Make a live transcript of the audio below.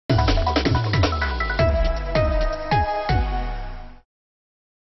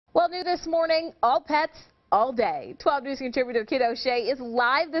new this morning, all pets, all day. 12 News contributor Kid O'Shea is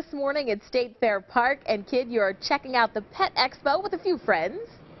live this morning at State Fair Park. And Kid, you're checking out the Pet Expo with a few friends.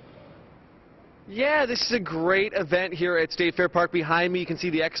 Yeah, this is a great event here at State Fair Park. Behind me, you can see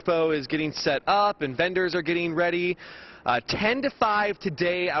the expo is getting set up and vendors are getting ready. 10 to 5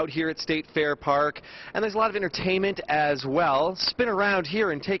 today out here at State Fair Park. And there's a lot of entertainment as well. Spin around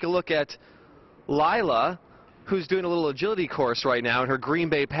here and take a look at Lila, who's doing a little agility course right now in her Green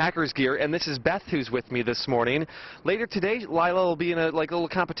Bay Packers gear. And this is Beth, who's with me this morning. Later today, Lila will be in a little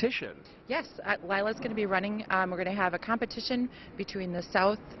competition. Yes, Lila's going to be running. We're going to have a competition between the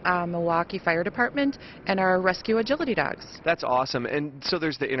South Milwaukee Fire Department and our rescue agility dogs. That's awesome. And so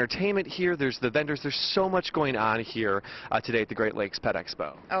there's the entertainment here, there's the vendors, there's so much going on here today at the Great Lakes Pet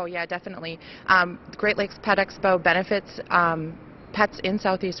Expo. Oh yeah, definitely. The Great Lakes Pet Expo benefits pets in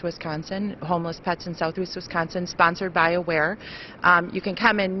Southeast Wisconsin, homeless pets in Southeast Wisconsin, sponsored by AWARE. You can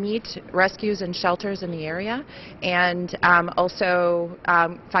come and meet rescues and shelters in the area, and also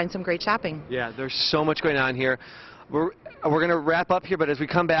find some great shopping. Yeah, there's so much going on here. We're going to wrap up here, but as we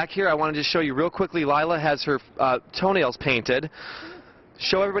come back here, I want to just show you real quickly, Lila has her toenails painted.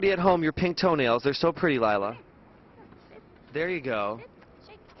 Show everybody at home your pink toenails. They're so pretty, Lila. There you go.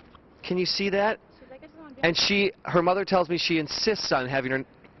 Can you see that? And her mother tells me she insists on having her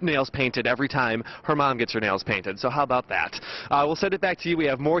nails painted every time her mom gets her nails painted. So how about that? We'll send it back to you. We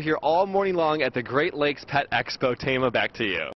have more here all morning long at the Great Lakes Pet Expo. Tama, back to you.